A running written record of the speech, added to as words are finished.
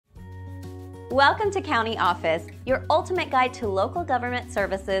Welcome to County Office, your ultimate guide to local government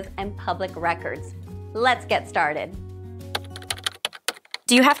services and public records. Let's get started.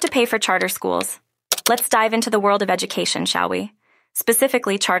 Do you have to pay for charter schools? Let's dive into the world of education, shall we?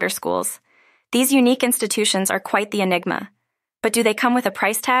 Specifically, charter schools. These unique institutions are quite the enigma. But do they come with a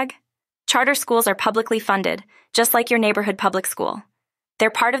price tag? Charter schools are publicly funded, just like your neighborhood public school. They're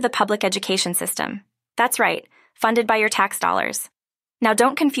part of the public education system. That's right, funded by your tax dollars. Now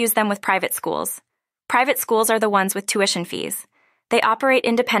don't confuse them with private schools. Private schools are the ones with tuition fees. They operate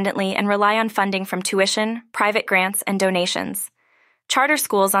independently and rely on funding from tuition, private grants, and donations. Charter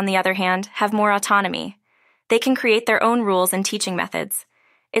schools, on the other hand, have more autonomy. They can create their own rules and teaching methods.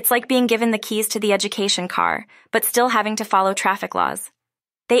 It's like being given the keys to the education car, but still having to follow traffic laws.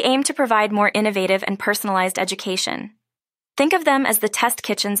 They aim to provide more innovative and personalized education. Think of them as the test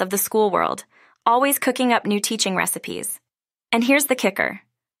kitchens of the school world, always cooking up new teaching recipes. And here's the kicker.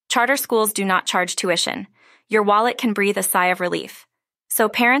 Charter schools do not charge tuition. Your wallet can breathe a sigh of relief. So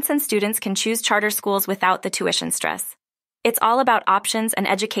parents and students can choose charter schools without the tuition stress. It's all about options and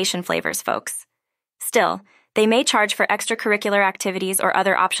education flavors, folks. Still, they may charge for extracurricular activities or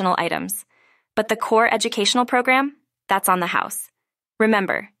other optional items. But the core educational program? That's on the house.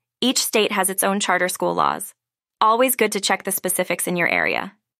 Remember, each state has its own charter school laws. Always good to check the specifics in your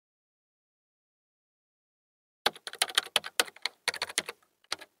area.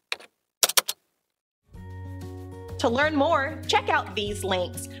 To learn more, check out these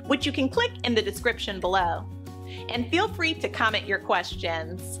links, which you can click in the description below. And feel free to comment your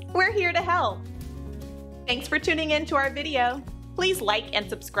questions. We're here to help. Thanks for tuning in to our video. Please like and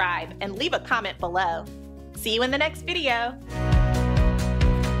subscribe and leave a comment below. See you in the next video.